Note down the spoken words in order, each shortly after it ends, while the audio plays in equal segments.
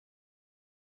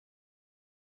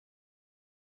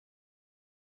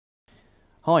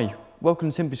Hi,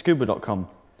 welcome to simplyscuba.com.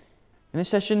 In this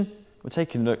session, we're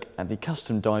taking a look at the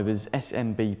Custom Divers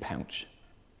SMB Pouch.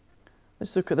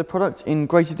 Let's look at the product in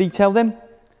greater detail then.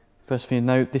 First thing to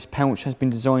note, this pouch has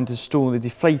been designed to store the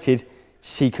deflated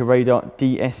Seeker Radar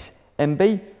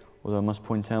DSMB, although I must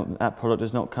point out that that product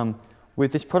does not come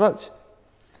with this product.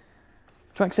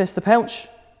 To access the pouch,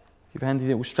 you have a handy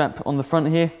little strap on the front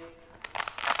here.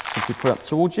 Simply put up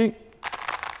towards you.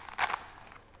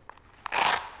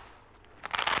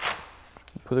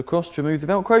 Put across to remove the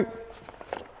Velcro.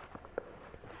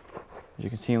 As you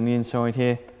can see on the inside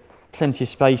here, plenty of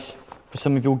space for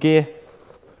some of your gear.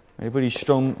 A really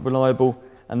strong, reliable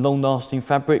and long-lasting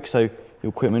fabric, so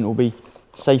your equipment will be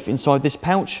safe inside this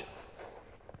pouch.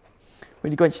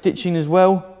 Really great stitching as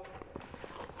well.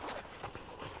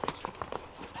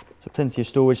 So plenty of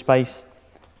storage space.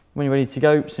 When you're ready to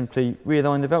go, simply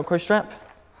realign the Velcro strap.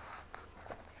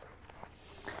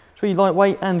 It's really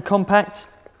lightweight and compact.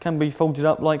 Can be folded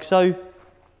up like so.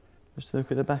 Just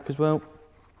look at the back as well.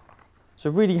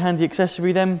 So really handy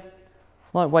accessory then.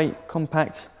 Lightweight,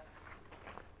 compact.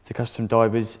 It's a Custom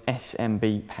Divers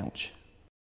SMB pouch.